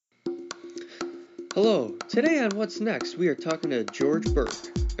Hello, today on What's Next, we are talking to George Burke,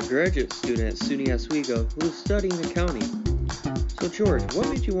 a graduate student at SUNY Oswego who is studying accounting. So, George, what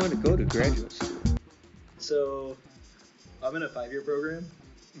made you want to go to graduate school? So I'm in a 5-year program.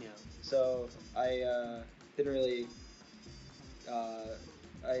 Yeah. So I didn't really.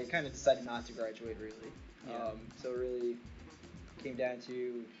 I kind of decided not to graduate really. Yeah. So it really came down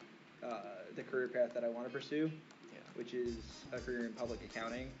to the career path that I want to pursue, which is a career in public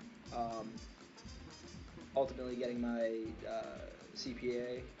accounting. Ultimately, getting my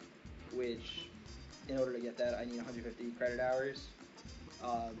CPA, which in order to get that, I need 150 credit hours.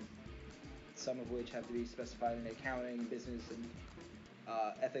 Um, some of which have to be specified in accounting, business, and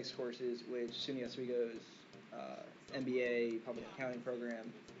ethics courses, which SUNY Oswego's MBA public accounting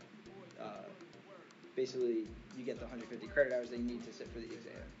program, basically you get the 150 credit hours that you need to sit for the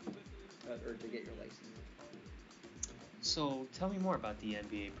exam or to get your license. So, tell me more about the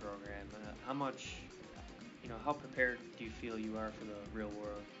MBA program. How prepared do you feel you are for the real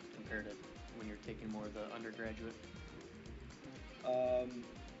world compared to when you're taking more of the undergraduate?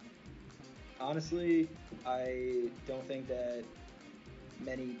 Honestly, I don't think that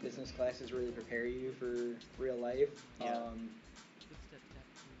many business classes really prepare you for real life. Yeah.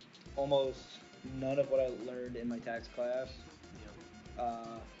 Almost none of what I learned in my tax class. Yeah.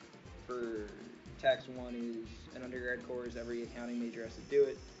 For Tax 1 is an undergrad course. Every accounting major has to do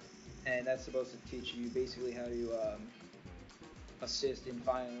it. And that's supposed to teach you basically how to assist in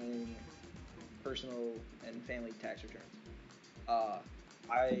filing personal and family tax returns.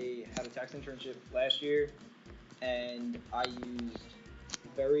 I had a tax internship last year, and I used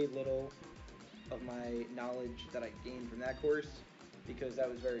very little of my knowledge that I gained from that course because that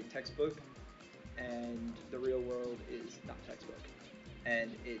was very textbook, and the real world is not textbook,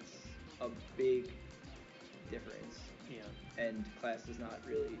 and it's a big difference. Yeah. And class does not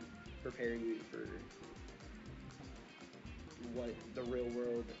really prepare you for what the real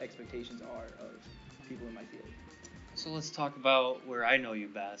world expectations are of people in my field. So let's talk about where I know you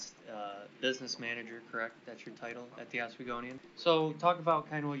best. Business manager, correct? That's your title at the Oswegonian. So talk about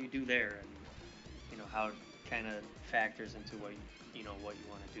kind of what you do there, and how it kind of factors into what you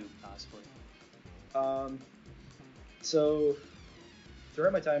want to do possibly. So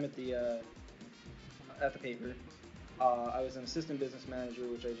throughout my time at the paper, I was an assistant business manager,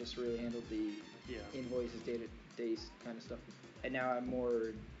 which I just really handled the invoices, day-to-day kind of stuff. And now I'm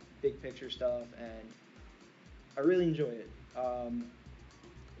more big picture stuff, and I really enjoy it.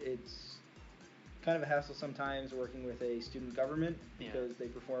 It's kind of a hassle sometimes working with a student government because they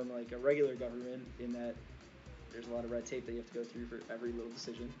perform like a regular government in that there's a lot of red tape that you have to go through for every little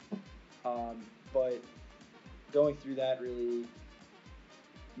decision. But going through that really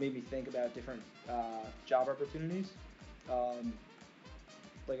made me think about different job opportunities.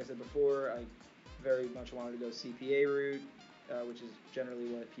 Like I said before, I very much wanted to go CPA route, which is generally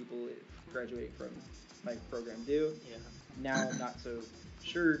what people graduating from my program do. Yeah. Now I'm not so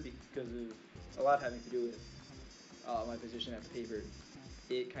sure because of a lot having to do with my position at the paper.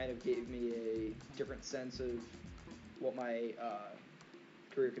 It kind of gave me a different sense of what my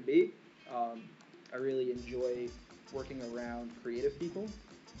career could be. I really enjoy working around creative people,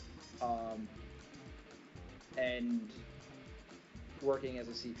 and working as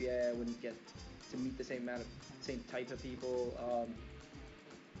a CPA, I wouldn't get to meet the same type of people,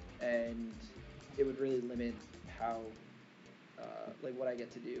 and it would really limit how like what I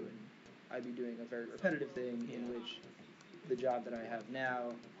get to do, and I'd be doing a very repetitive thing in which the job that I have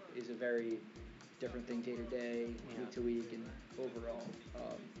now is a very different thing day to day, week to week, and overall,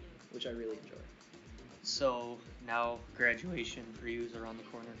 which I really enjoy. So now graduation for you is around the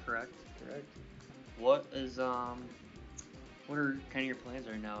corner, correct? Correct. What are kind of your plans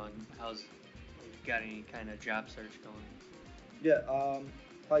right now, and have you got any kind of job search going? Yeah,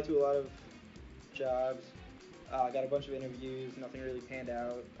 applied to a lot of jobs. Got a bunch of interviews. Nothing really panned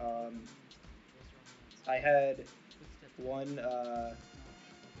out. I had one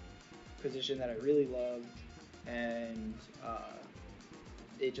position that I really loved, and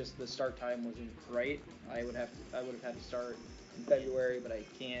the start time wasn't right. I would have had to start in February, but I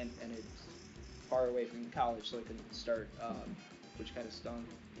can't, and it's far away from college, so I couldn't start, which kind of stung.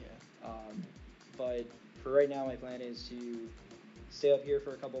 Yeah. But for right now, my plan is to stay up here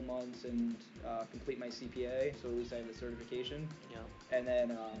for a couple months and complete my CPA, so at least I have the certification. Yeah. And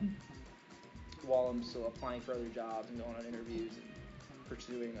then while I'm still applying for other jobs and going on interviews and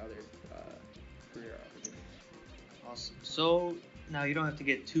pursuing other career opportunities. Awesome. So now you don't have to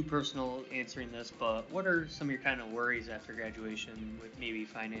get too personal answering this, but what are some of your kind of worries after graduation with maybe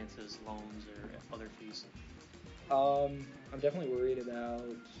finances, loans, or other fees? I'm definitely worried about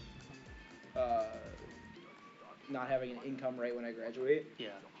not having an income right when I graduate Yeah.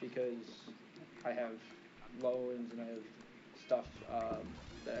 because I have loans and I have stuff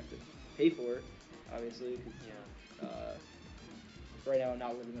that I have to pay for, obviously. 'Cause, Yeah. right now I'm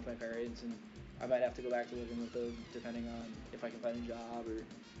not living with my parents, and I might have to go back to living with them depending on if I can find a job or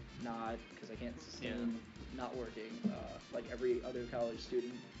not, because I can't sustain not working like every other college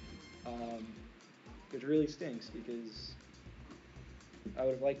student. Which really stinks because I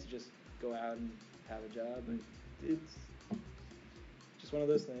would have liked to just go out and have a job, but it's just one of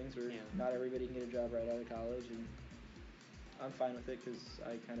those things where not everybody can get a job right out of college, and I'm fine with it because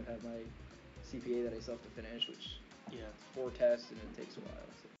I kind of have my CPA that I still have to finish, which is 4 tests and it takes a while.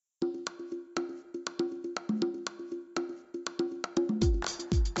 So.